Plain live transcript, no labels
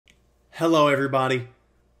Hello everybody,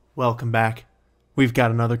 welcome back. We've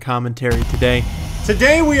got another commentary today.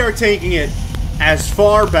 Today we are taking it as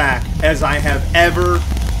far back as I have ever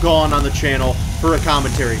gone on the channel for a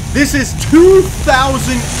commentary. This is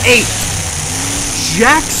 2008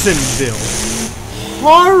 Jacksonville.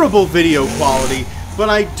 Horrible video quality, but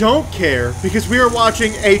I don't care because we are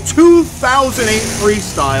watching a 2008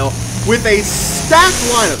 freestyle with a stacked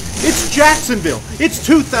lineup. It's Jacksonville, it's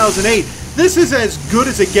 2008. This is as good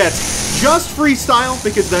as it gets. Just freestyle,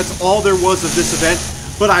 because that's all there was of this event,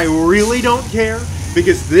 but I really don't care,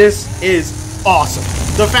 because this is awesome.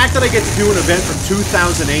 The fact that I get to do an event from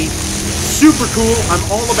 2008, super cool. I'm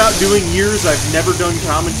all about doing years I've never done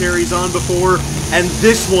commentaries on before, and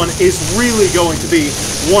this one is really going to be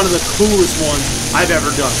one of the coolest ones I've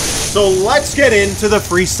ever done. So let's get into the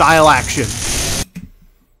freestyle action.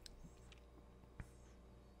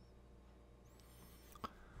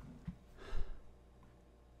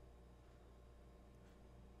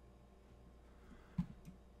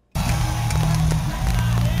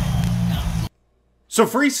 So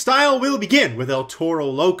freestyle will begin with El Toro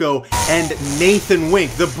Loco and Nathan Wink,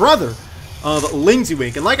 the brother of Lindsay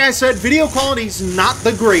Wink. And like I said, video quality's not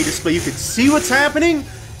the greatest, but you can see what's happening,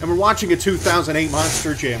 and we're watching a 2008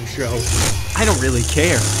 Monster Jam show. I don't really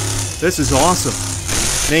care. This is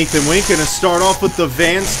awesome. Nathan Wink gonna start off with the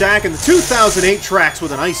van stack and the 2008 tracks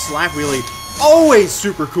with a nice slap wheelie. Always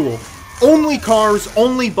super cool. Only cars,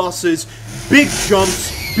 only buses, big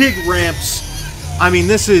jumps, big ramps. I mean,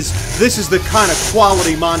 this is the kind of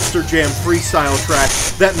quality Monster Jam freestyle track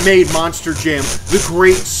that made Monster Jam the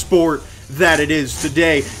great sport that it is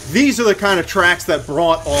today. These are the kind of tracks that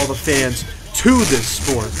brought all the fans to this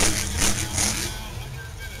sport.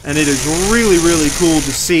 And it is really, really cool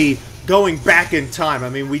to see going back in time. I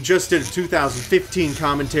mean, we just did a 2015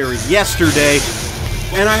 commentary yesterday,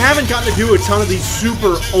 and I haven't gotten to do a ton of these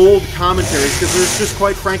super old commentaries because there's just,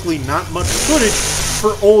 quite frankly, not much footage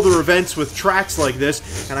for older events with tracks like this,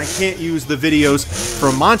 and I can't use the videos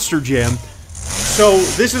from Monster Jam. So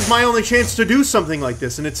this is my only chance to do something like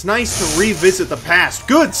this, and it's nice to revisit the past.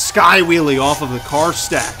 Good sky wheelie off of the car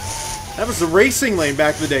stack. That was the racing lane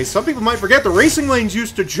back in the day. Some people might forget the racing lanes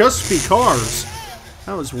used to just be cars.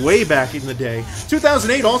 That was way back in the day.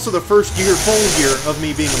 2008, also the first year, full year, of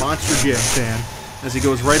me being a Monster Jam fan, as he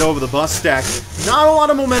goes right over the bus stack. Not a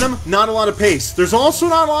lot of momentum, not a lot of pace. There's also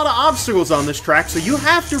not a lot of obstacles on this track, so you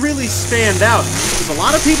have to really stand out, because a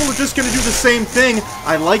lot of people are just going to do the same thing.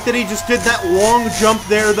 I like that he just did that long jump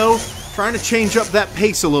there, though, trying to change up that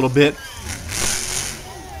pace a little bit.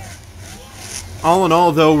 All in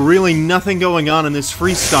all, though, really nothing going on in this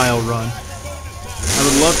freestyle run. I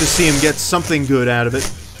would love to see him get something good out of it.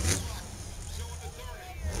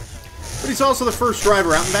 But he's also the first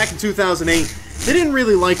driver out, and back in 2008, they didn't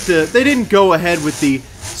really like they didn't go ahead with the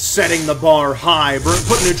setting the bar high,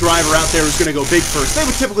 putting a driver out there who's going to go big first. They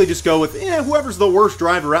would typically just go with, whoever's the worst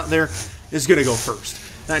driver out there is going to go first.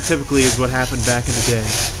 That typically is what happened back in the day.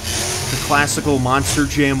 The classical Monster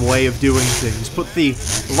Jam way of doing things. Put the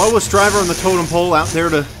lowest driver on the totem pole out there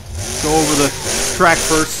to go over the track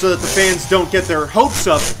first so that the fans don't get their hopes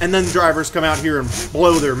up, and then the drivers come out here and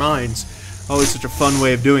blow their minds. Always such a fun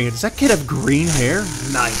way of doing it. Does that kid have green hair?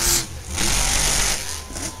 Nice.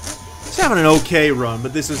 It's having an okay run,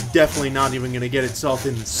 but this is definitely not even going to get itself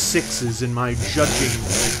in the sixes in my judging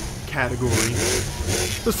category.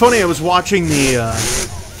 It was funny, I was watching the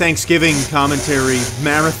Thanksgiving commentary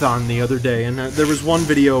marathon the other day, and there was one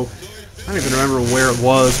video, I don't even remember where it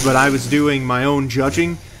was, but I was doing my own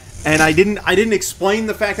judging, and I didn't explain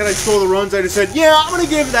the fact that I stole the runs. I just said, yeah, I'm going to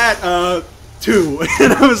give that 2.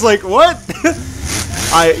 And I was like, what?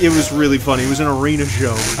 It was really funny. It was an arena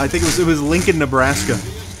show. I think it was Lincoln, Nebraska.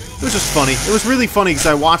 It was just funny. It was really funny because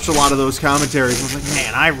I watched a lot of those commentaries and I was like,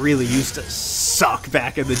 man, I really used to suck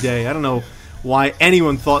back in the day. I don't know why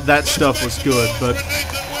anyone thought that stuff was good, but...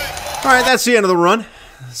 Alright, that's the end of the run.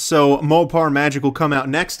 So, Mopar Magic will come out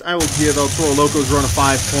next. I will give El Toro Loco's run a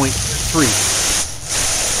 5.3.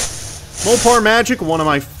 Mopar Magic, one of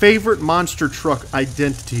my favorite monster truck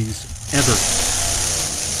identities ever.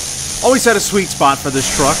 Always had a sweet spot for this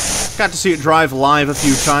truck. Got to see it drive live a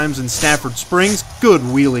few times in Stafford Springs. Good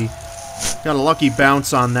wheelie. Got a lucky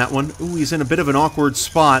bounce on that one. Ooh, he's in a bit of an awkward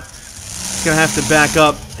spot. He's going to have to back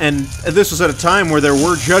up. And this was at a time where there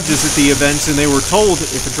were judges at the events, and they were told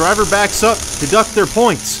if a driver backs up, deduct their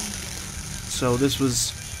points. So this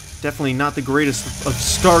was definitely not the greatest of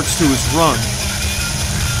starts to his run.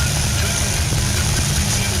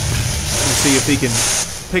 We'll see if he can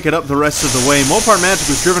pick it up the rest of the way. Mopar Magic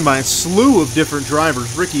was driven by a slew of different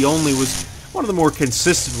drivers. Ricky Only was one of the more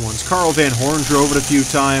consistent ones. Carl Van Horn drove it a few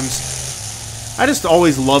times. I just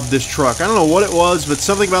always loved this truck. I don't know what it was, but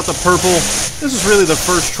something about the purple. This is really the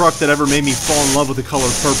first truck that ever made me fall in love with the color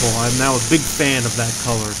purple. I'm now a big fan of that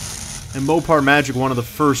color. And Mopar Magic, one of the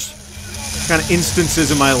first kind of instances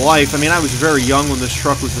in my life. I mean, I was very young when this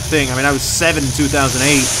truck was the thing. I mean, I was 7 in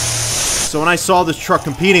 2008. So when I saw this truck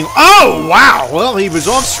competing, oh, wow! Well, he was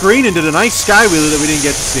off screen and did a nice sky wheeler that we didn't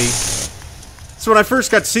get to see. So when I first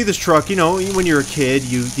got to see this truck, you know, when you're a kid,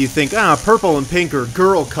 you think, purple and pink are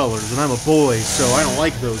girl colors, and I'm a boy, so I don't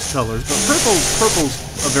like those colors. But purple's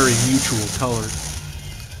a very mutual color.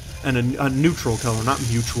 And a neutral color, not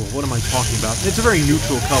mutual. What am I talking about? It's a very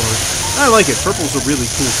neutral color. I like it. Purple's a really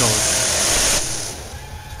cool color.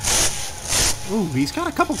 Ooh, he's got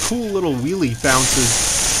a couple cool little wheelie bounces.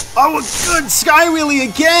 Oh, a good sky wheelie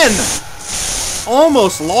again!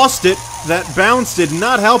 Almost lost it. That bounce did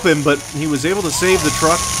not help him, but he was able to save the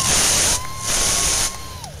truck.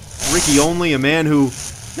 Ricky Only, a man who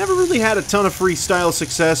never really had a ton of freestyle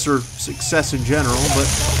success or success in general, but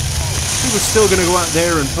he was still going to go out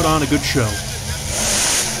there and put on a good show. I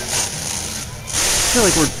feel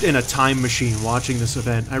like we're in a time machine watching this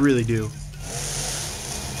event. I really do.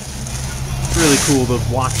 It's really cool to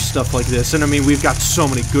watch stuff like this. And I mean, we've got so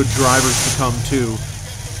many good drivers to come too.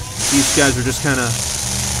 These guys are just kind of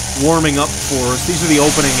warming up for us. These are the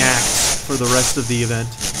opening acts for the rest of the event.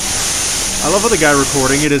 I love how the guy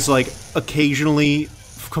recording it is like occasionally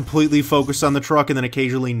completely focused on the truck and then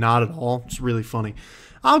occasionally not at all. It's really funny.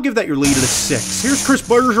 I'll give that your lead at a 6. Here's Chris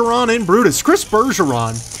Bergeron in Brutus. Chris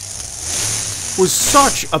Bergeron was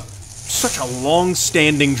such a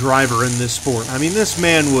long-standing driver in this sport. I mean, this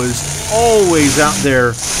man was always out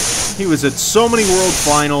there. He was at so many World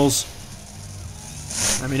Finals.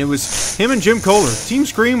 I mean, it was him and Jim Kohler. Team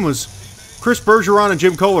Scream was Chris Bergeron and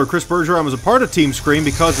Jim Kohler. Chris Bergeron was a part of Team Scream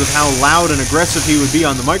because of how loud and aggressive he would be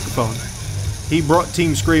on the microphone. He brought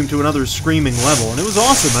Team Scream to another screaming level, and it was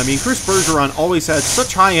awesome. I mean, Chris Bergeron always had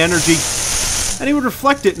such high energy, and he would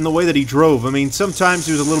reflect it in the way that he drove. I mean, sometimes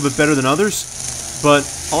he was a little bit better than others, but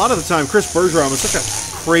a lot of the time, Chris Bergeron was such a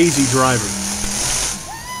crazy driver.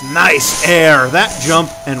 Nice air. That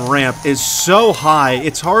jump and ramp is so high,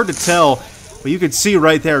 it's hard to tell. But you could see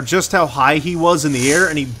right there just how high he was in the air,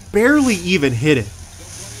 and he barely even hit it.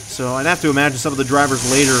 So I'd have to imagine some of the drivers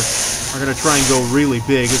later are going to try and go really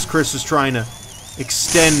big, as Chris is trying to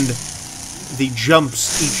extend the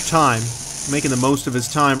jumps each time, making the most of his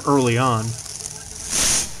time early on.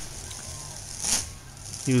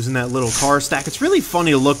 Using that little car stack. It's really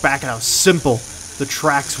funny to look back at how simple the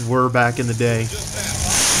tracks were back in the day.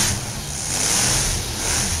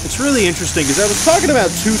 It's really interesting, because I was talking about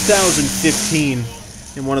 2015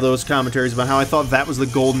 in one of those commentaries about how I thought that was the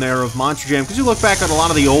golden era of Monster Jam, because you look back at a lot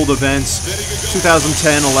of the old events,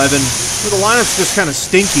 2010, 11, where the lineup's just kind of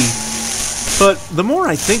stinky. But the more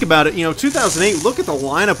I think about it, you know, 2008, look at the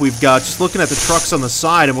lineup we've got, just looking at the trucks on the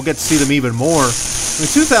side, and we'll get to see them even more. I mean,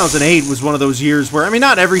 2008 was one of those years where, I mean,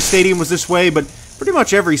 not every stadium was this way, but pretty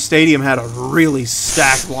much every stadium had a really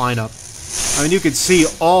stacked lineup. I mean, you can see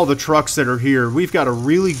all the trucks that are here. We've got a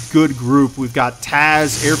really good group. We've got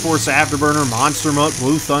Taz, Air Force Afterburner, Monster Mutt,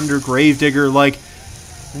 Blue Thunder, Gravedigger, like,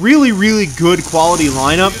 really, really good quality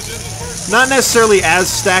lineup. Not necessarily as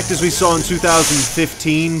stacked as we saw in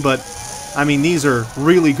 2015, but, I mean, these are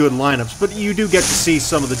really good lineups. But you do get to see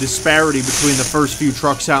some of the disparity between the first few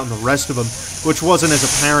trucks out and the rest of them, which wasn't as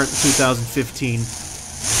apparent in 2015.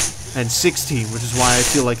 And 16, which is why I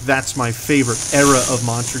feel like that's my favorite era of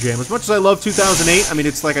Monster Jam. As much as I love 2008, I mean,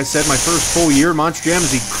 it's like I said, my first full year Monster Jam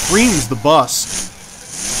as he creams the bus.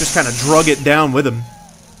 Just kind of drug it down with him.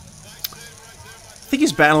 I think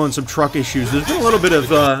he's battling some truck issues. There's been a little bit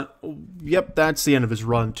of, yep, that's the end of his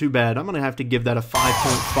run. Too bad. I'm going to have to give that a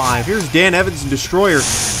 5.5. Here's Dan Evans and Destroyer.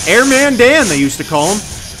 Airman Dan, they used to call him.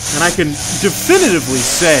 And I can definitively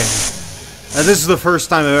say that this is the first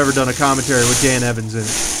time I've ever done a commentary with Dan Evans in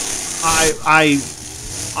it.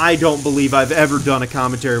 I don't believe I've ever done a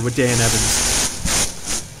commentary with Dan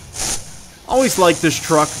Evans. Always liked this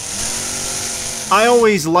truck. I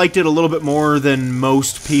always liked it a little bit more than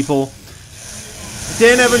most people.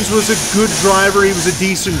 Dan Evans was a good driver, he was a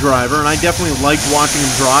decent driver, and I definitely liked watching him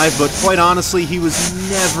drive, but quite honestly, he was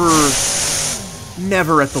never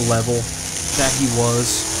at the level that he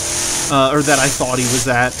was, or that I thought he was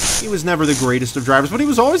at. He was never the greatest of drivers, but he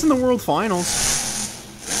was always in the World Finals.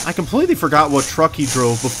 I completely forgot what truck he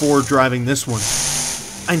drove before driving this one.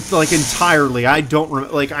 Like, entirely. I don't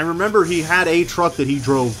remember. Like, I remember he had a truck that he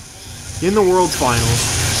drove in the World Finals.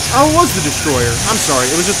 Oh, it was the Destroyer. I'm sorry.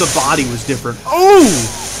 It was just the body was different. Oh!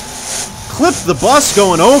 Clipped the bus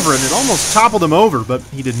going over, and it almost toppled him over, but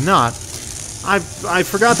he did not. I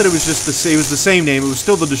forgot that it was just it was the same name. It was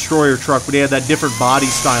still the Destroyer truck, but he had that different body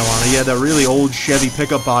style on it. He had that really old Chevy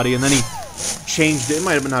pickup body, and then he changed it. It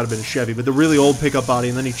might have not have been a Chevy, but the really old pickup body,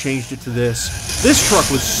 and then he changed it to this. This truck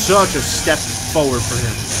was such a step forward for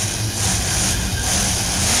him.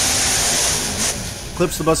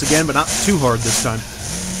 Clips the bus again, but not too hard this time.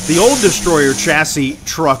 The old Destroyer chassis,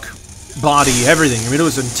 truck, body, everything, I mean, it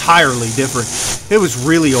was entirely different. It was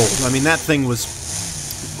really old. I mean, that thing was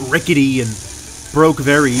rickety and broke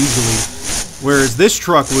very easily, whereas this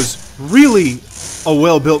truck was really a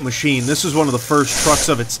well-built machine. This was one of the first trucks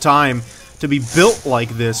of its time to be built like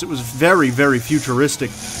this. It was very, very futuristic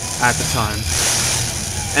at the time,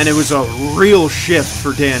 and it was a real shift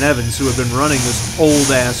for Dan Evans, who had been running this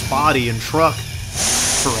old-ass body and truck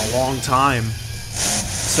for a long time.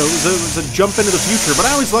 So it was a jump into the future, but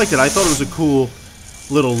I always liked it. I thought it was a cool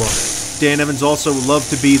little look. Dan Evans also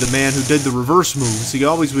loved to be the man who did the reverse moves. He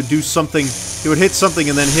always would do something, he would hit something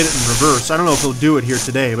and then hit it in reverse. I don't know if he'll do it here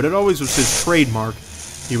today, but it always was his trademark.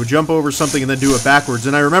 He would jump over something and then do it backwards.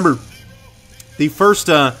 And I remember the first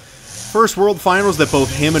World Finals that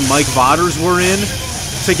both him and Mike Vauders were in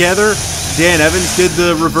together. Dan Evans did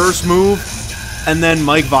the reverse move, and then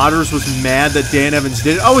Mike Vauders was mad that Dan Evans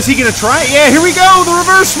did it. Oh, is he going to try it? Yeah, here we go, the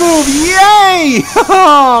reverse move. Yay!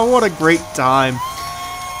 What a great time.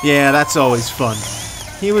 Yeah, that's always fun.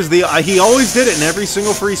 He always did it in every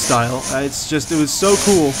single freestyle. It was so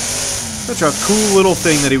cool. Such a cool little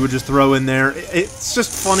thing that he would just throw in there. It's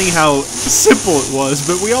just funny how simple it was,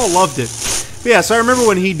 but we all loved it. But yeah, so I remember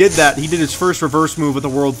when he did that, he did his first reverse move at the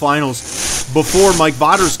World Finals before Mike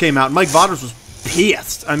Vauders came out. Mike Vauders was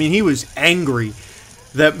pissed. I mean, he was angry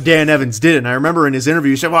that Dan Evans did it. And I remember in his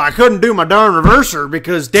interview, he said, well, I couldn't do my darn reverser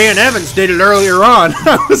because Dan Evans did it earlier on.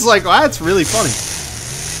 I was like, well, that's really funny.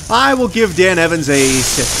 I will give Dan Evans a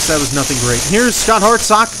 6. That was nothing great. Here's Scott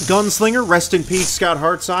Hartsock, Gunslinger. Rest in peace, Scott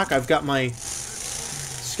Hartsock. I've got my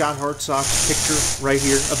Scott Hartsock picture right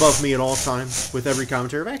here above me at all times with every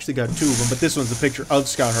commentary. I've actually got 2 of them, but this one's a picture of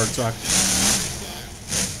Scott Hartsock.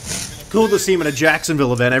 Cool to see him at a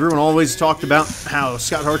Jacksonville event. Everyone always talked about how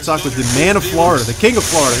Scott Hartsock was the man of Florida, the king of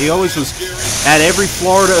Florida. He always was at every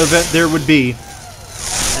Florida event there would be.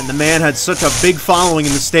 And the man had such a big following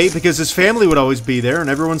in the state because his family would always be there, and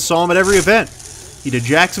everyone saw him at every event. He did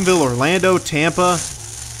Jacksonville, Orlando, Tampa.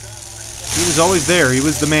 He was always there. He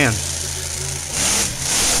was the man.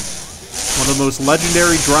 One of the most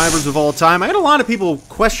legendary drivers of all time. I had a lot of people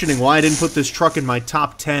questioning why I didn't put this truck in my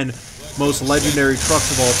top 10 most legendary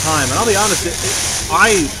trucks of all time. And I'll be honest,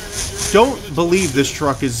 I don't believe this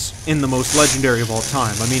truck is in the most legendary of all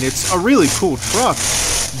time. I mean, it's a really cool truck,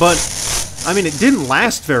 but I mean, it didn't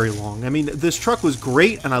last very long. I mean, this truck was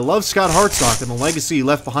great, and I love Scott Hartsock, and the legacy he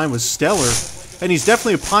left behind was stellar. And he's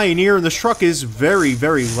definitely a pioneer, and this truck is very,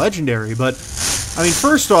 very legendary. But, I mean,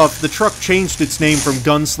 first off, the truck changed its name from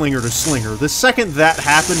Gunslinger to Slinger. The second that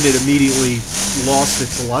happened, it immediately lost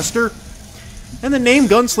its luster. And the name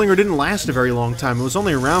Gunslinger didn't last a very long time. It was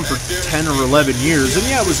only around for 10 or 11 years. And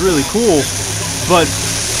yeah, it was really cool, but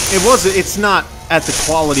it's not at the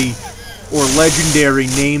quality or legendary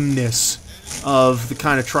nameness of the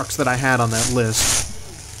kind of trucks that I had on that list.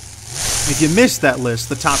 If you missed that list,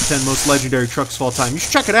 the top 10 most legendary trucks of all time, you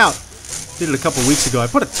should check it out. Did it a couple weeks ago. I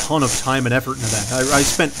put a ton of time and effort into that. I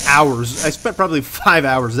spent hours. I spent probably 5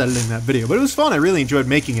 hours editing that video, but it was fun. I really enjoyed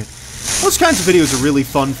making it. Those kinds of videos are really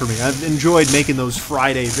fun for me. I've enjoyed making those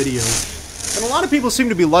Friday videos. And a lot of people seem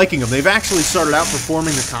to be liking them. They've actually started out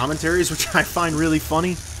performing the commentaries, which I find really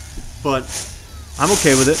funny. But I'm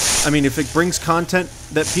okay with it. I mean, if it brings content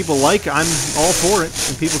that people like, I'm all for it.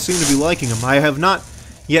 And people seem to be liking them. I have not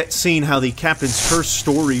yet seen how the Captain's Curse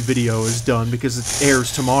story video is done, because it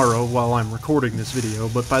airs tomorrow while I'm recording this video.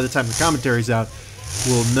 But by the time the commentary's out,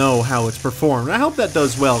 we'll know how it's performed. And I hope that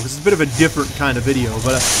does well, because it's a bit of a different kind of video.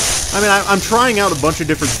 But, I mean, I'm trying out a bunch of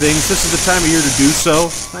different things. This is the time of year to do so.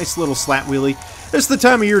 Nice little slat wheelie. This is the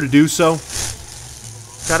time of year to do so.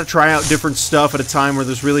 Gotta try out different stuff at a time where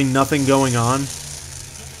there's really nothing going on.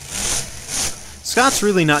 Scott's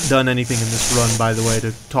really not done anything in this run, by the way,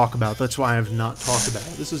 to talk about. That's why I've not talked about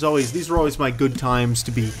it. These are always my good times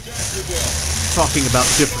to be talking about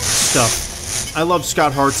different stuff. I love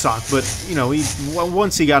Scott Hartsock, but, you know,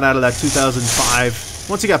 once he got out of that 2005,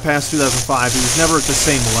 once he got past 2005, he was never at the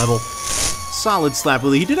same level. Solid slap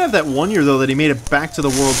wheelie. He did have that one year, though, that he made it back to the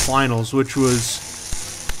World Finals, which was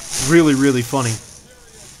really, really funny.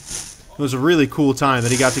 It was a really cool time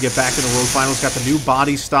that he got to get back in the World Finals, got the new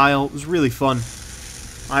body style. It was really fun.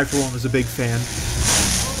 I, for one, was a big fan.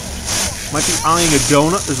 Might be eyeing a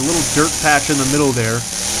donut. There's a little dirt patch in the middle there.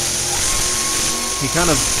 He kind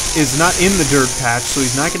of is not in the dirt patch, so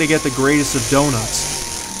he's not going to get the greatest of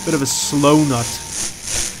donuts. Bit of a slow nut.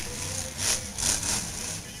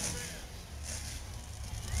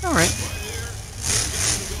 Alright.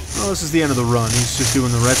 Well, this is the end of the run. He's just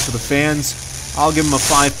doing the rest for the fans. I'll give him a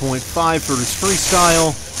 5.5 for his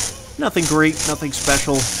freestyle. Nothing great, nothing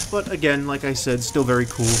special, but again, like I said, still very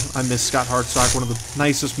cool. I miss Scott Hartsock, one of the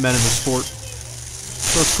nicest men in the sport.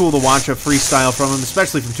 So it's cool to watch a freestyle from him,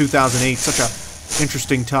 especially from 2008. Such a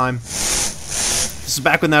interesting time. This is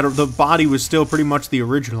back when the body was still pretty much the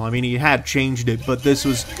original. I mean, he had changed it, but this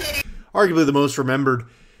was arguably the most remembered.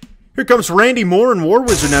 Here comes Randy Moore and War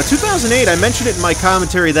Wizard. Now, 2008, I mentioned it in my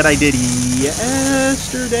commentary that I did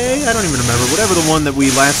yesterday. I don't even remember. Whatever the one that we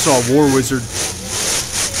last saw, War Wizard.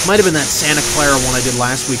 Might have been that Santa Clara one I did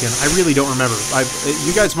last weekend. I really don't remember.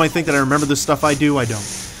 You guys might think that I remember the stuff I do. I don't.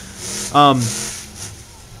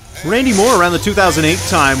 Randy Moore around the 2008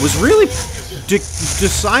 time was really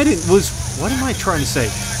deciding. What am I trying to say?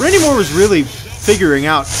 Randy Moore was really figuring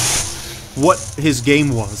out what his game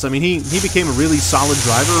was. I mean, he became a really solid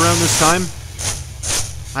driver around this time.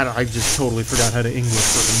 I just totally forgot how to English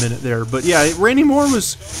for a minute there. But yeah, Randy Moore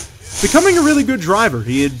was becoming a really good driver.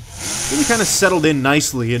 He had really kind of settled in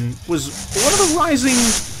nicely and was one of the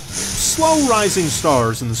slow rising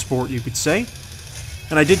stars in the sport, you could say.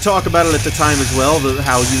 And I did talk about it at the time as well,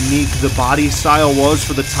 how unique the body style was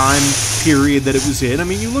for the time period that it was in. I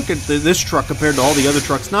mean, you look at this truck compared to all the other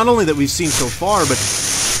trucks, not only that we've seen so far, but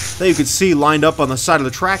that you could see lined up on the side of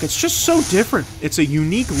the track. It's just so different. It's a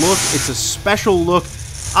unique look. It's a special look.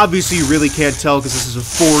 Obviously, you really can't tell because this is a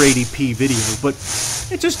 480p video, but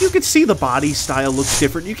you could see the body style looks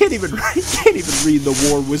different. You can't even read the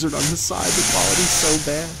War Wizard on the side. The quality's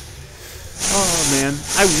so bad. Oh man,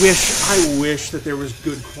 I wish that there was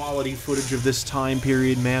good quality footage of this time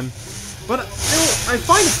period, man. But I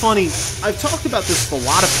find it funny. I've talked about this with a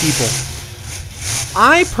lot of people.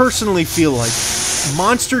 I personally feel like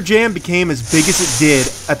Monster Jam became as big as it did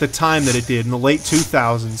at the time that it did in the late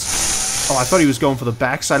 2000s. Oh, I thought he was going for the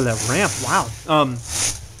backside of that ramp. Wow.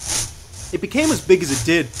 It became as big as it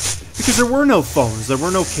did because there were no phones, there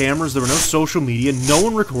were no cameras, there were no social media, no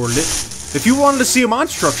one recorded it. If you wanted to see a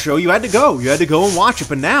monster truck show, you had to go. You had to go and watch it.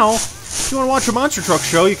 But now, if you want to watch a monster truck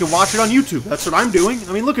show, you can watch it on YouTube. That's what I'm doing.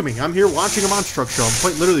 I mean, look at me. I'm here watching a monster truck show. I'm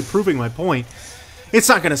quite literally proving my point. It's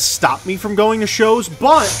not going to stop me from going to shows,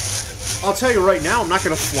 but I'll tell you right now, I'm not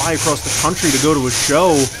going to fly across the country to go to a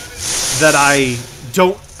show that I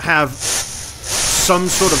don't have some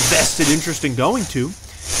sort of vested interest in going to.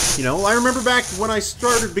 You know, I remember back when I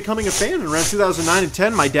started becoming a fan in around 2009 and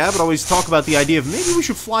 10, my dad would always talk about the idea of maybe we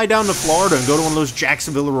should fly down to Florida and go to one of those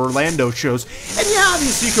Jacksonville or Orlando shows. And yeah,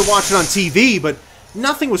 obviously you could watch it on TV, but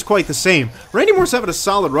nothing was quite the same. Randy Moore's having a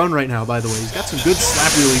solid run right now, by the way. He's got some good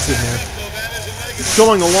slap wheelies in there.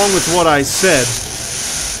 Going along with what I said,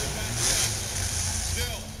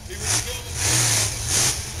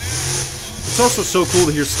 it's also so cool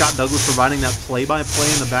to hear Scott Douglas providing that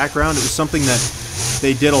play-by-play in the background. It was something that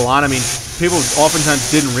they did a lot. I mean, people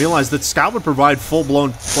oftentimes didn't realize that Scott would provide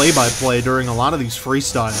full-blown play-by-play during a lot of these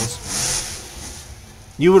freestyles.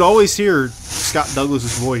 You would always hear Scott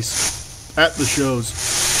Douglas's voice at the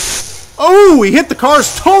shows. Oh, he hit the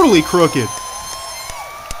cars totally crooked.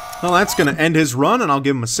 Well, that's going to end his run, and I'll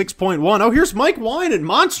give him a 6.1. Oh, here's Mike Wine and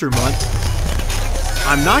Monster Mutt.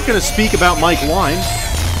 I'm not going to speak about Mike Wine.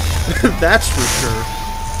 That's for sure.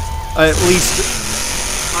 At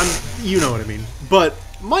least, you know what I mean. But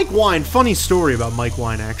Mike Wine, funny story about Mike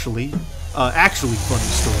Wine, actually. Actually funny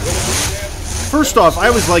story. First off, I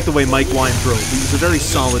always liked the way Mike Wine drove. He was a very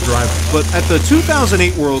solid driver. But at the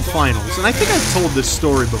 2008 World Finals, and I think I've told this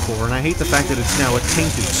story before, and I hate the fact that it's now a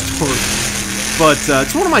tainted story. But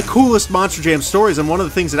it's one of my coolest Monster Jam stories, and one of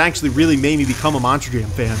the things that actually really made me become a Monster Jam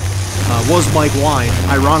fan was Mike Wine,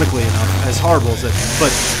 ironically enough, as horrible as that is.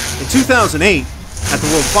 But in 2008, at the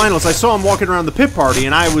World Finals, I saw him walking around the pit party,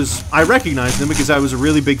 and I recognized him because I was a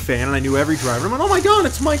really big fan, and I knew every driver. I went, oh my god,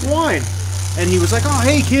 it's Mike Wine! And he was like, oh,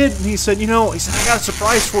 hey, kid. And he said, I got a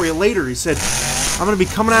surprise for you later. He said, I'm going to be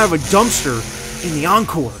coming out of a dumpster in the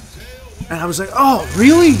Encore. And I was like, oh,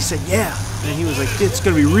 really? He said, yeah. And he was like, it's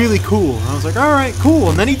going to be really cool. And I was like, all right, cool.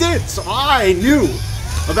 And then he did. So I knew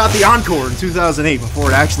about the Encore in 2008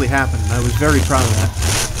 before it actually happened. And I was very proud of that.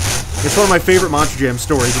 It's one of my favorite Monster Jam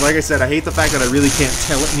stories. And like I said, I hate the fact that I really can't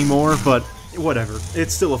tell it anymore, but whatever.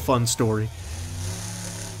 It's still a fun story.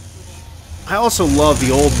 I also love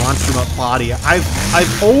the old Monster Mutt body.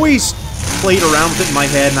 I've always played around with it in my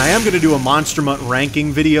head, and I am going to do a Monster Mutt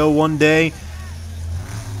ranking video one day.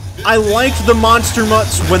 I liked the Monster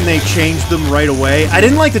Mutts when they changed them right away. I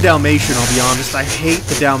didn't like the Dalmatian, I'll be honest. I hate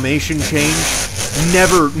the Dalmatian change.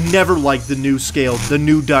 Never liked the new scale, the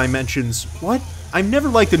new dimensions. What? I've never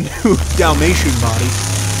liked the new Dalmatian body.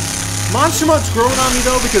 Monster Mutt's growing on me,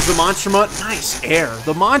 though, because the Monster Mutt... Nice air.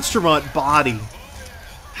 The Monster Mutt body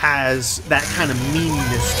has that kind of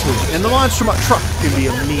meanness to it. And the Monster Mutt truck can be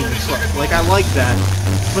a mean truck. Like, I like that.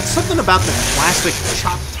 But something about the classic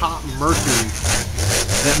chop-top Mercury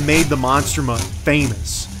that made the Monster Mutt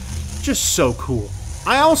famous. Just so cool.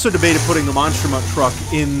 I also debated putting the Monster Mutt truck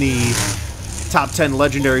in the top 10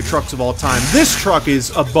 legendary trucks of all time. This truck is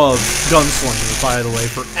above Gunslinger, by the way,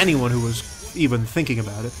 for anyone who was even thinking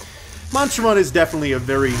about it. Monster Mutt is definitely a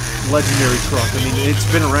very legendary truck. I mean,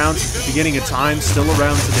 it's been around since the beginning of time, still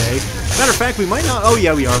around today. Matter of fact, we might not... Oh,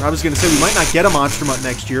 yeah, we are. I was going to say we might not get a Monster Mutt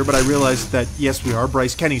next year, but I realized that, yes, we are.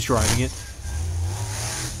 Bryce Kenny's driving it.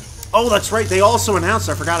 Oh, that's right. They also announced...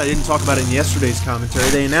 I forgot I didn't talk about it in yesterday's commentary.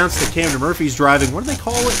 They announced that Camden Murphy's driving... What do they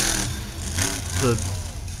call it? The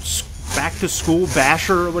back-to-school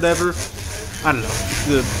basher or whatever? I don't know.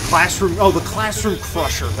 The classroom... Oh, the classroom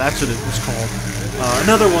crusher. That's what it was called.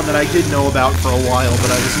 Another one that I did know about for a while,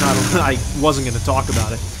 but I wasn't going to talk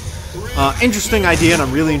about it. Interesting idea, and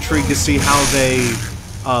I'm really intrigued to see how they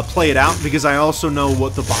play it out, because I also know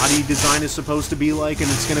what the body design is supposed to be like,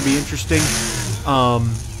 and it's going to be interesting.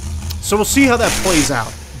 So we'll see how that plays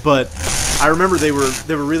out. But I remember they were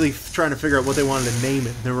really trying to figure out what they wanted to name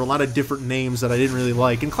it. There were a lot of different names that I didn't really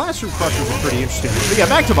like, and Classroom Crushers are pretty interesting. But yeah,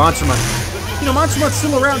 back to Monster Mutt. You know, Monster Mutt's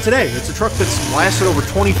still around today. It's a truck that's lasted over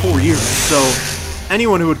 24 years, so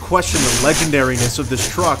anyone who would question the legendariness of this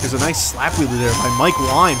truck is a nice slap wheelie there by Mike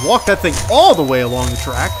Line. Walked that thing all the way along the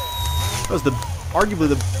track. That was arguably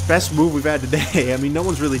the best move we've had today. I mean, no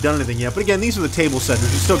one's really done anything yet. But again, these are the table setters.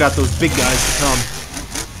 You still got those big guys to come.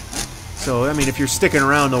 So, I mean, if you're sticking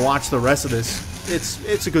around to watch the rest of this,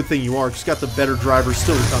 it's a good thing you are, because you got the better drivers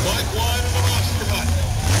still to come.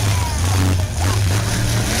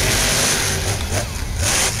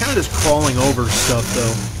 Kind of just crawling over stuff,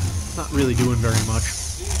 though. Not really doing very much.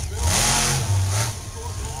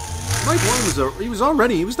 Mike Warren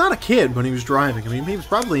he was not a kid when he was driving. I mean, he was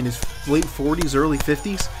probably in his late 40s, early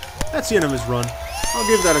 50s. That's the end of his run. I'll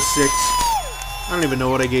give that a 6. I don't even know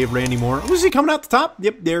what I gave Randy Moore. Was he coming out the top?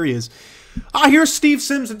 Yep, there he is. Here's Steve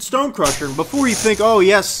Sims and Stone Crusher. And before you think, oh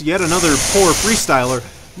yes, yet another poor freestyler.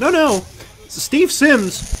 No. It's Steve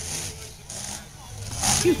Sims.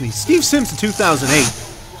 Excuse me, Steve Sims in 2008.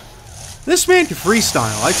 This man can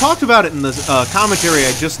freestyle. I talked about it in the commentary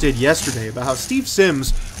I just did yesterday about how Steve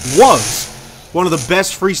Sims was one of the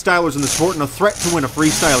best freestylers in the sport and a threat to win a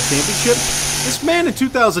freestyle championship. This man in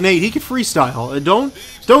 2008, he could freestyle. Don't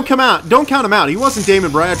count him out. He wasn't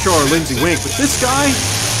Damon Bradshaw or Lindsey Wink, but this guy's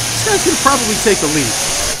gonna probably take the lead.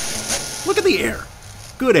 Look at the air.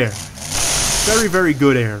 Good air. Very, very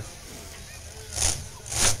good air.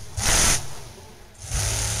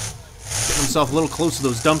 Himself a little close to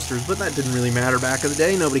those dumpsters, but that didn't really matter back in the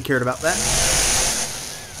day. Nobody cared about that.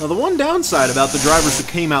 Now, the one downside about the drivers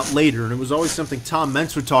who came out later, and it was always something Tom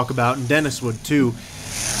Mentz would talk about, and Dennis would too,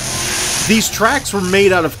 these tracks were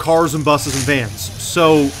made out of cars and buses and vans.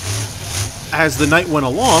 So, as the night went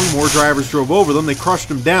along, more drivers drove over them, they crushed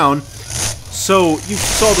them down. So, you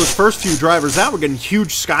saw those first few drivers out were getting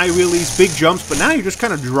huge sky wheelies, big jumps, but now you're just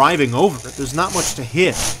kind of driving over it. There's not much to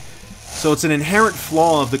hit. So it's an inherent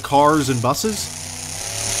flaw of the cars and buses.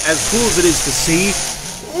 As cool as it is to see,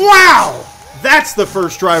 wow! That's the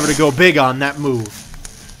first driver to go big on that move.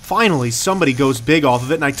 Finally, somebody goes big off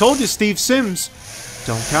of it, and I told you, Steve Sims,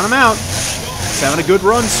 don't count him out. He's having a good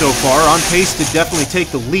run so far, on pace to definitely take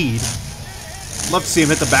the lead. Love to see him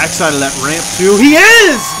hit the backside of that ramp, too. He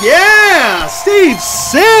is! Yeah! Steve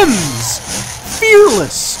Sims!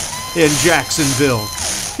 Fearless in Jacksonville.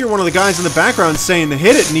 Hear one of the guys in the background saying to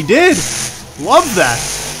hit it, and he did. Love that.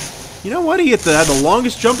 You know what? He had the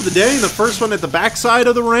longest jump of the day, and the first one at the backside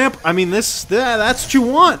of the ramp. I mean, that's what you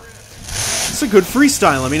want. It's a good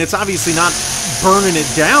freestyle. I mean, it's obviously not burning it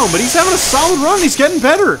down, but he's having a solid run. He's getting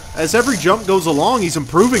better. As every jump goes along, he's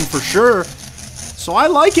improving for sure. So I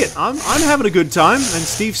like it. I'm having a good time, and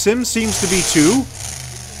Steve Sims seems to be too.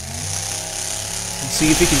 Let's see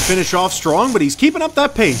if he can finish off strong, but he's keeping up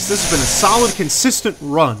that pace. This has been a solid, consistent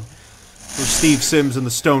run for Steve Sims and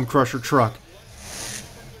the Stone Crusher truck.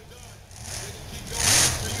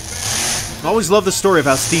 I always love the story of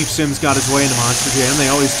how Steve Sims got his way into Monster Jam. They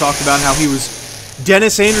always talked about how he was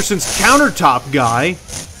Dennis Anderson's countertop guy,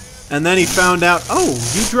 and then he found out, oh,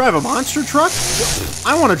 you drive a monster truck?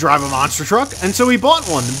 I want to drive a monster truck. And so he bought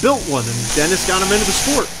one and built one, and Dennis got him into the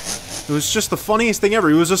sport. It was just the funniest thing ever.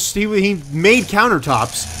 He made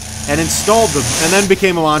countertops and installed them, and then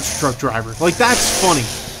became a monster truck driver. Like, that's funny.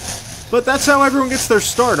 But that's how everyone gets their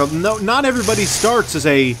start. No, not everybody starts as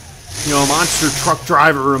a, a monster truck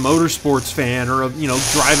driver or a motorsports fan or,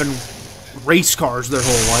 driving race cars their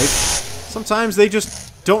whole life. Sometimes they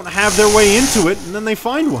just don't have their way into it, and then they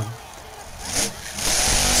find one.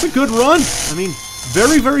 It's a good run. I mean,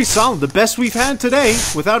 very, very solid. The best we've had today,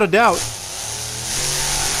 without a doubt.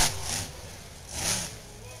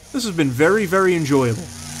 This has been very, very enjoyable.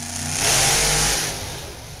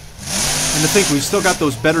 And to think we've still got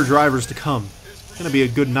those better drivers to come. It's going to be a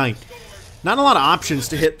good night. Not a lot of options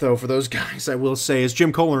to hit, though, for those guys, I will say, as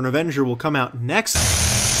Jim Kohler and Avenger will come out next.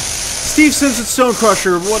 Steve Simpson, Stone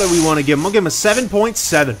Crusher, what do we want to give him? I'll give him a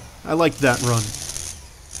 7.7. I liked that run.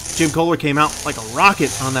 Jim Kohler came out like a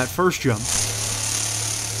rocket on that first jump.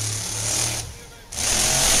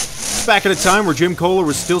 It's back at a time where Jim Kohler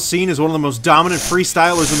was still seen as one of the most dominant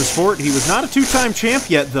freestylers in the sport. He was not a two-time champ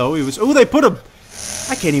yet, though. He was... Oh, they put a...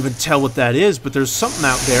 I can't even tell what that is, but there's something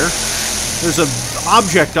out there. There's an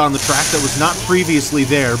object on the track that was not previously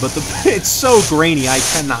there, but it's so grainy I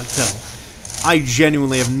cannot tell. I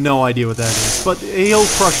genuinely have no idea what that is, but he'll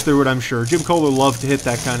crush through it, I'm sure. Jim Kohler loved to hit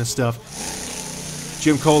that kind of stuff.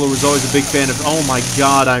 Jim Kohler was always a big fan of... Oh my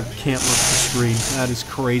god, I can't look at the screen. That is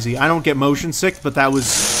crazy. I don't get motion sick, but that was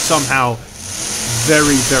somehow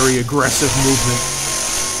very, very aggressive movement.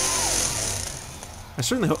 I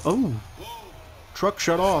certainly hope... Oh. Truck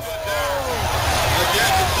shut off.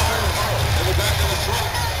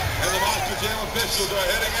 Officials are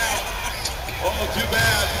heading out. Oh, too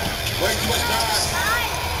bad. Way too much time.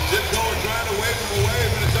 Jim Kohler trying to wave him away,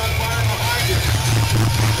 but it's on fire behind him.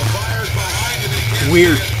 The fire's behind him.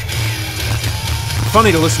 Weird.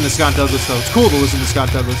 Funny to listen to Scott Douglas, though. It's cool to listen to Scott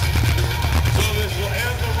Douglas. So this will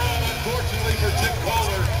end the run, unfortunately, for Jim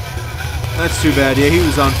Kohler. That's too bad. Yeah, he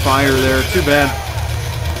was on fire there. Too bad.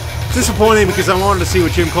 Disappointing because I wanted to see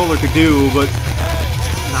what Jim Kohler could do, but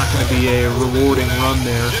not going to be a rewarding run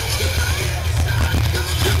there.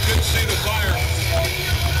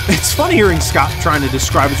 It's funny hearing Scott trying to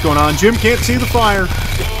describe what's going on. Jim can't see the fire. A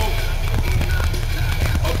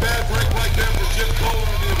bad break right there for Jim Kohler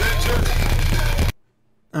and the Avenger.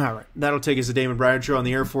 Alright, that'll take us to Damon Bradshaw on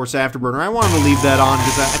the Air Force Afterburner. I wanted to leave that on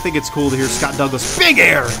because I think it's cool to hear Scott Douglas. Big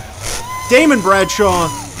air! Damon Bradshaw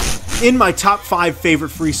in my top 5 favorite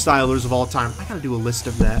freestylers of all time. I gotta do a list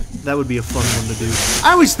of that. That would be a fun one to do.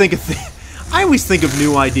 I always think of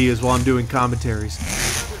new ideas while I'm doing commentaries.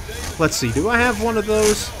 Let's see, do I have one of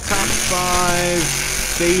those? Top 5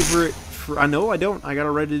 favorite... No, I don't. I gotta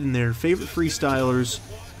write it in there. Favorite freestylers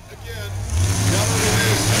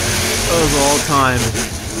of all time.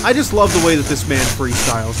 I just love the way that this man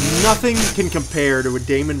freestyles. Nothing can compare to a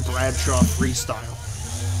Damon Bradshaw freestyle.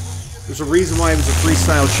 There's a reason why he was a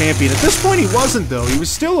freestyle champion. At this point, he wasn't, though. He was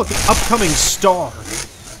still an upcoming star.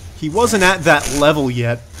 He wasn't at that level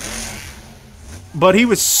yet. But he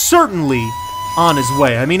was certainly on his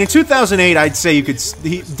way. I mean, in 2008, I'd say you could...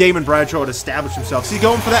 Damon Bradshaw had established himself. Is he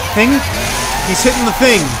going for that thing? He's hitting the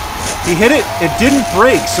thing. He hit it. It didn't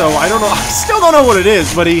break, so I don't know. I still don't know what it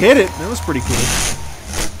is, but he hit it. That was pretty cool.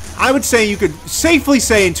 I would say you could safely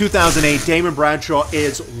say in 2008, Damon Bradshaw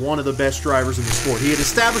is one of the best drivers in the sport. He had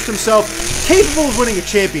established himself capable of winning a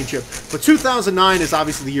championship, but 2009 is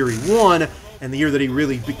obviously the year he won, and the year that he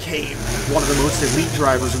really became one of the most elite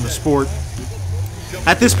drivers in the sport.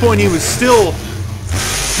 At this point, he was still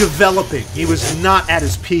developing. He was not at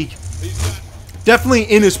his peak. Definitely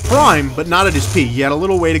in his prime, but not at his peak. He had a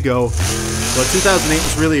little way to go. But 2008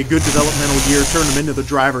 was really a good developmental year, turned him into the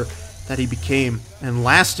driver that he became and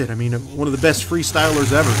lasted. I mean, one of the best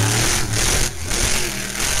freestylers ever.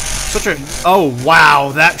 Such a... Oh,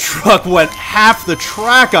 wow. That truck went half the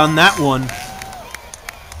track on that one.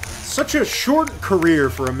 Such a short career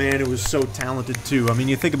for a man who was so talented, too. I mean,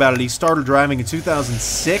 you think about it, he started driving in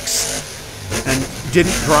 2006 and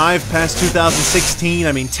didn't drive past 2016.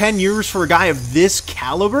 I mean, 10 years for a guy of this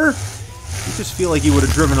caliber? You just feel like he would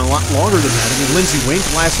have driven a lot longer than that. I mean, Lindsey Wink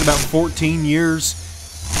lasted about 14 years.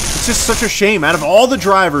 It's just such a shame. Out of all the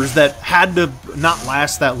drivers that had to not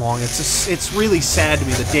last that long, it's really sad to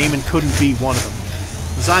me that Damon couldn't be one of them.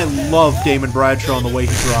 Because I love Damon Bradshaw and the way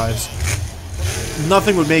he drives.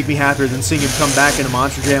 Nothing would make me happier than seeing him come back into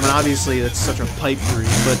Monster Jam, and obviously that's such a pipe dream,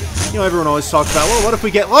 but, you know, everyone always talks about, well, what if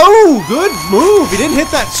we get... Oh, good move! He didn't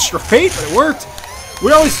hit that straight, but it worked.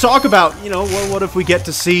 We always talk about, you know, well, what if we get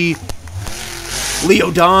to see Lee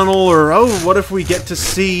O'Donnell, or, oh, what if we get to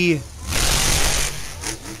see...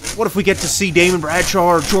 What if we get to see Damon Bradshaw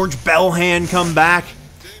or George Bellhand come back?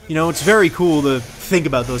 You know, it's very cool to think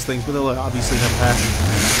about those things, but they'll obviously never happen.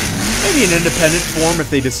 Maybe an independent form if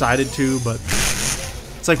they decided to, but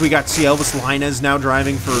It's like we got C. Elvis Linez now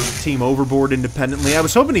driving for Team Overboard independently. I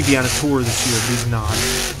was hoping he'd be on a tour this year, but he's not.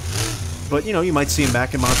 But, you know, you might see him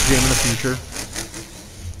back in Monster Jam in the future.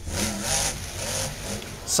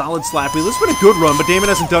 Solid slap wheel. This has been a good run, but Damon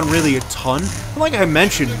hasn't done really a ton. But like I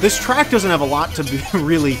mentioned, this track doesn't have a lot to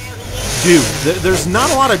really do. There's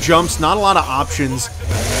not a lot of jumps, not a lot of options.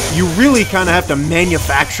 You really kind of have to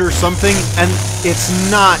manufacture something, and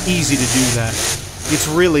it's not easy to do that. It's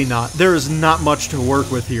really not. There is not much to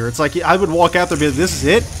work with here. It's like I would walk out there and be like, this is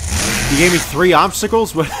it? You gave me 3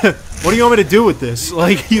 obstacles? What do you want me to do with this?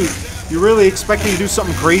 Like, you're really expecting to do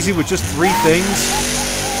something crazy with just 3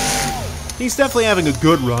 things? He's definitely having a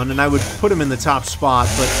good run, and I would put him in the top spot,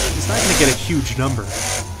 but he's not going to get a huge number.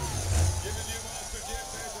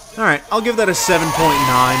 Alright, I'll give that a 7.9.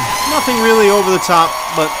 Nothing really over the top,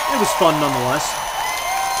 but it was fun nonetheless.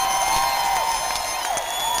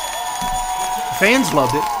 Fans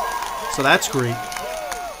loved it, so that's great.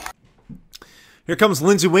 Here comes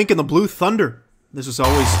Lindsey Wink in the Blue Thunder. This was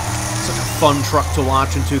always such a fun truck to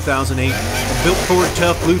watch in 2008. A built Ford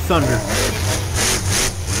Tough Blue Thunder.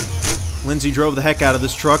 Lindsey drove the heck out of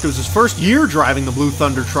this truck. It was his first year driving the Blue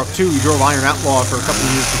Thunder truck, too. He drove Iron Outlaw for a couple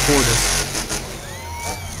of years before this.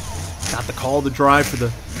 Got the call to drive for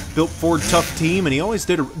the Built Ford Tough team, and he always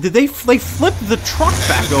did. They flipped the truck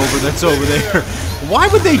back over that's over there. Why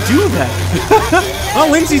would they do that? Oh,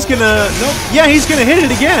 Lindsey's gonna... Nope. Yeah, he's gonna hit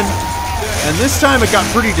it again. And this time it got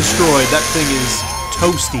pretty destroyed. That thing is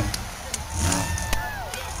toasty.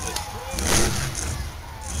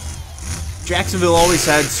 Jacksonville always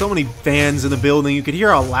had so many fans in the building. You could hear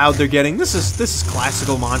how loud they're getting. This is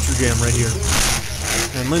classical Monster Jam right here.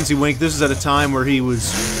 And Lindsey Wink, this is at a time where he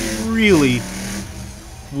was really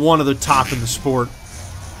one of the top in the sport.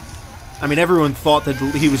 I mean, everyone thought that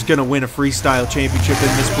he was going to win a freestyle championship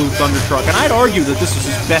in this Blue Thunder truck, and I'd argue that this was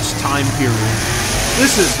his best time period.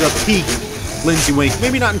 This is the peak Lindsey Wink.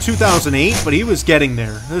 Maybe not in 2008, but he was getting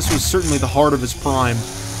there. This was certainly the heart of his prime.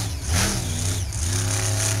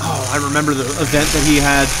 Oh, I remember the event that he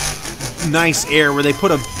had, Nice Air, where they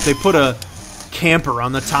put a camper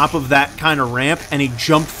on the top of that kind of ramp, and he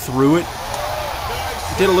jumped through it.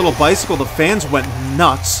 Did a little bicycle. The fans went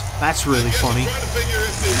nuts. That's really funny.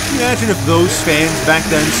 Imagine if those fans back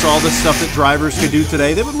then saw the stuff that drivers could do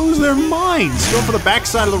today. They would lose their minds. Go for the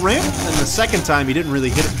backside of the ramp, and the second time he didn't really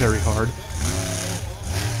hit it very hard.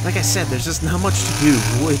 Like I said, there's just not much to do.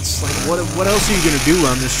 It's like, what else are you going to do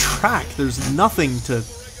on this track? There's nothing to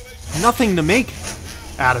make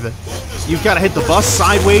out of it. You've got to hit the bus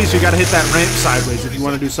sideways. You've got to hit that ramp sideways if you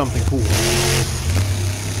want to do something cool.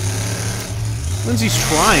 Lindsey's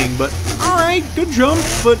trying, but alright, good jump,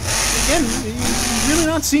 but again, you're really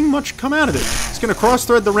not seeing much come out of it. He's going to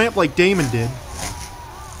cross-thread the ramp like Damon did.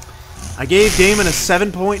 I gave Damon a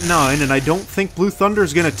 7.9, and I don't think Blue Thunder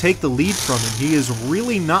is going to take the lead from him. He is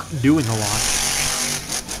really not doing a lot.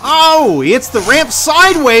 Oh, he hits the ramp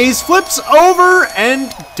sideways, flips over,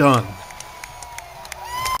 and done.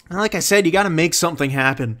 And like I said, you got to make something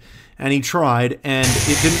happen. And he tried, and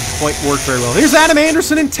it didn't quite work very well. Here's Adam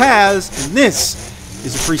Anderson and Taz, and this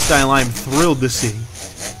is a freestyle I'm thrilled to see.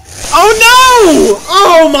 Oh no!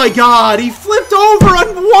 Oh my god, he flipped over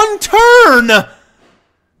on one turn!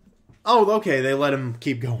 Oh, okay, they let him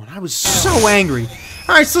keep going. I was so angry.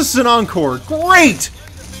 Alright, so this is an encore. Great!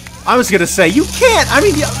 I was gonna say, you can't, I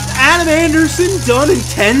mean, Adam Anderson done in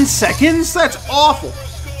 10 seconds? That's awful.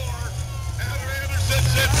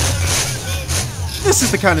 This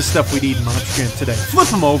is the kind of stuff we need in Monster Jam today. Flip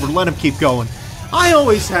him over, let him keep going. I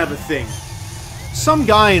always have a thing. Some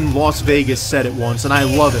guy in Las Vegas said it once, and I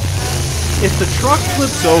love it. If the truck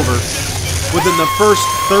flips over within the first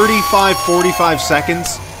 35, 45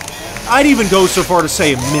 seconds, I'd even go so far to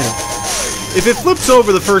say a minute. If it flips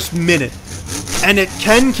over the first minute, and it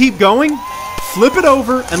can keep going, flip it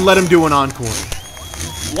over and let him do an encore.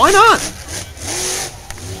 Why not?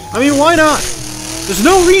 I mean, why not? There's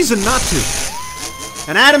no reason not to.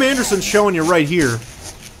 And Adam Anderson's showing you right here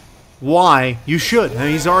why you should. And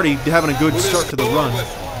he's already having a good start to the run.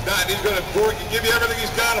 He's going to give you everything he's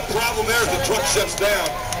got. A problem there is the truck shuts down.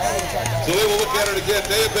 So they will look at it again.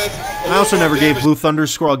 They have been I also never gave Blue Thunder's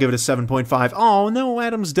score. I'll give it a 7.5. Oh, no,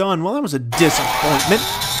 Adam's done. Well, that was a disappointment.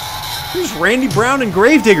 Here's Randy Brown and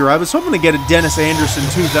Gravedigger. I was hoping to get a Dennis Anderson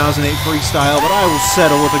 2008 freestyle, but I will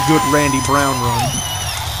settle with a good Randy Brown run.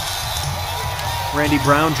 Randy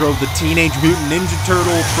Brown drove the Teenage Mutant Ninja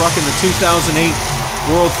Turtle truck in the 2008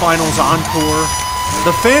 World Finals Encore.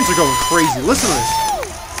 The fans are going crazy. Listen to this.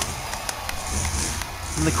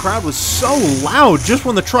 And the crowd was so loud just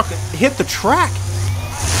when the truck hit the track.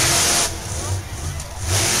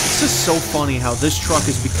 It's just so funny how this truck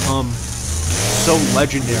has become so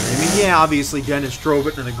legendary. I mean, yeah, obviously Dennis drove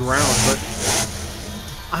it into the ground, but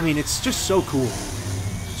I mean, it's just so cool.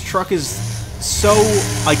 This truck is so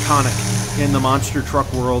iconic in the monster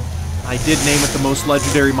truck world. I did name it the most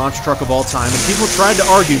legendary monster truck of all time, and people tried to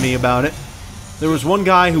argue me about it. There was one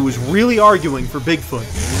guy who was really arguing for Bigfoot.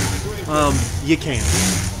 You can't.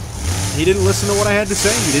 He didn't listen to what I had to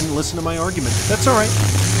say. He didn't listen to my argument. That's alright.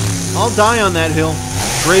 I'll die on that hill.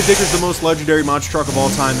 Gravedigger's the most legendary monster truck of all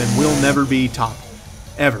time and will never be top.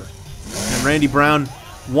 Ever. And Randy Brown,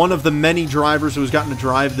 one of the many drivers who has gotten to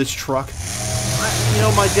drive this truck. You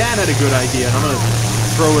know, my dad had a good idea, and I'm going to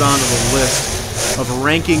throw it onto the list of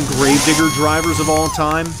ranking Gravedigger drivers of all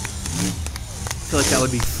time. I feel like that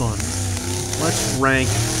would be fun. Let's rank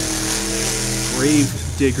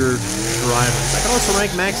Gravedigger drivers. I can also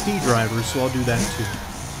rank Max D drivers, so I'll do that too.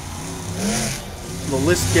 The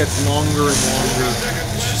list gets longer and longer.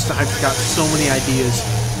 It's just, I've got so many ideas.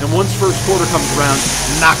 And once first quarter comes around,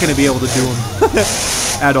 I'm not going to be able to do them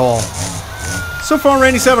at all. So far,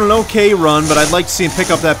 Randy's having an okay run, but I'd like to see him pick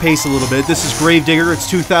up that pace a little bit. This is Gravedigger. It's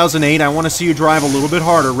 2008. I want to see you drive a little bit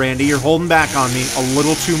harder, Randy. You're holding back on me a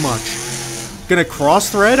little too much. Gonna cross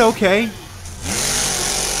thread? Okay.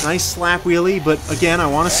 Nice slap wheelie, but again, I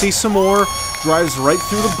want to see some more. Drives right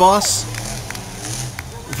through the bus.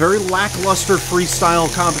 Very lackluster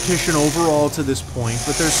freestyle competition overall to this point,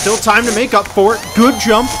 but there's still time to make up for it. Good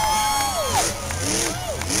jump.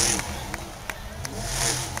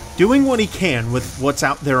 Doing what he can with what's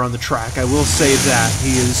out there on the track, I will say that.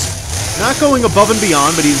 He is not going above and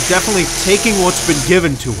beyond, but he's definitely taking what's been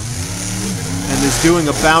given to him. And is doing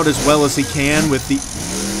about as well as he can with the...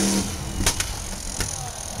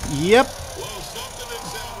 Yep.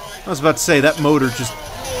 I was about to say, that motor just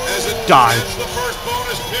died.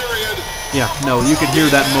 Yeah, no, you could hear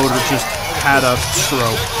that motor just had a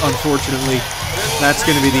stroke. Unfortunately, that's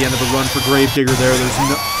going to be the end of the run for Gravedigger there. There's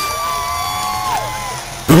no...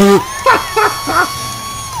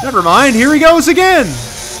 Never mind, here he goes again!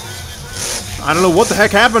 I don't know what the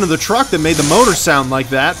heck happened to the truck that made the motor sound like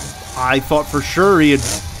that. I thought for sure he had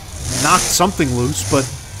knocked something loose, but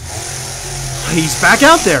he's back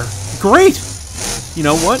out there. Great! You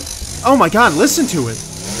know what? Oh my god, listen to it.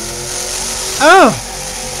 Oh!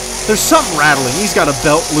 There's something rattling. He's got a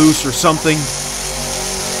belt loose or something.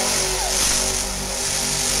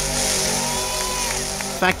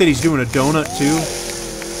 The fact that he's doing a donut, too,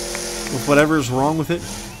 with whatever's wrong with it,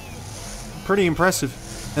 pretty impressive.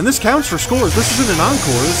 And this counts for scores. This isn't an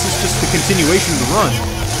encore. This is just the continuation of the run.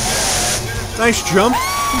 Nice jump.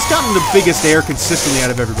 He's gotten the biggest air consistently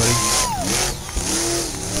out of everybody.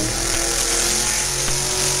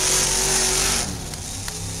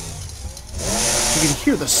 You can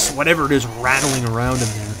hear this, whatever it is, rattling around in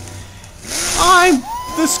there.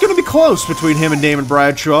 This is going to be close between him and Damon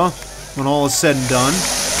Bradshaw when all is said and done.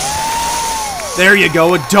 There you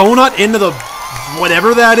go, a donut into the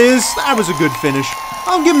whatever that is. That was a good finish.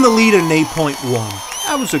 I'll give him the lead at an 8.1.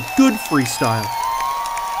 That was a good freestyle.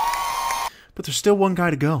 But there's still one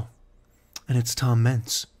guy to go, and it's Tom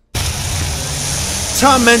Meents.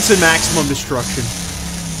 Tom Meents in Maximum Destruction.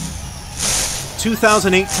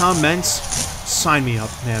 2008 Tom Meents. Sign me up,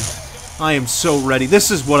 man. I am so ready. This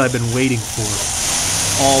is what I've been waiting for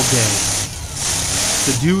all day.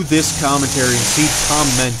 To do this commentary and see Tom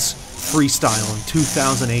Meents freestyle in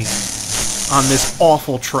 2008 on this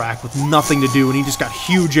awful track with nothing to do, and he just got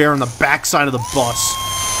huge air on the backside of the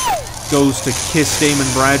bus. Goes to kiss Damon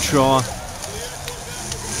Bradshaw.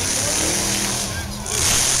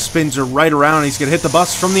 Spins her right around, and he's going to hit the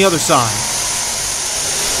bus from the other side.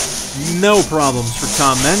 No problems for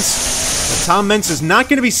Tom Meents. But Tom Meents is not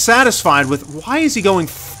going to be satisfied with... Why is he going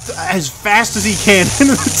as fast as he can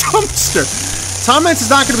into the dumpster? Tom Meents is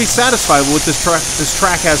not going to be satisfied with what this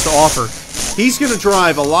track has to offer. He's going to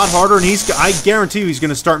drive a lot harder, and I guarantee you he's going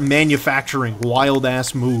to start manufacturing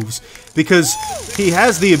wild-ass moves. Because he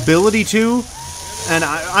has the ability to, and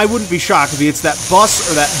I wouldn't be shocked if he hits that bus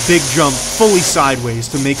or that big jump fully sideways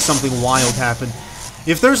to make something wild happen.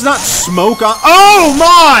 If there's not smoke on... Oh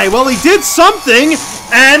my! Well, he did something,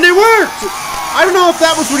 and it worked! I don't know if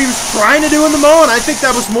that was what he was trying to do in the moment. I think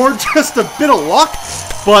that was more just a bit of luck,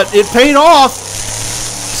 but it paid off.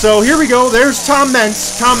 So here we go. There's Tom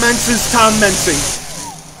Meents. Tom Meents is Tom Mentsing.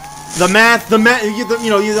 You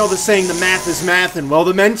know the saying, the math is mathin'. Well,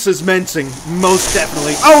 the Meents is Mentsing, most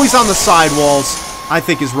definitely. Oh, he's on the sidewalls. I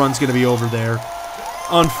think his run's going to be over there.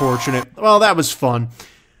 Unfortunate. Well, that was fun.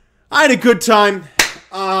 I had a good time.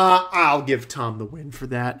 I'll give Tom the win for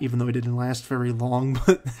that, even though it didn't last very long,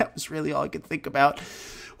 but that was really all I could think about.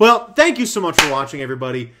 Well, thank you so much for watching,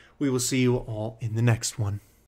 everybody. We will see you all in the next one.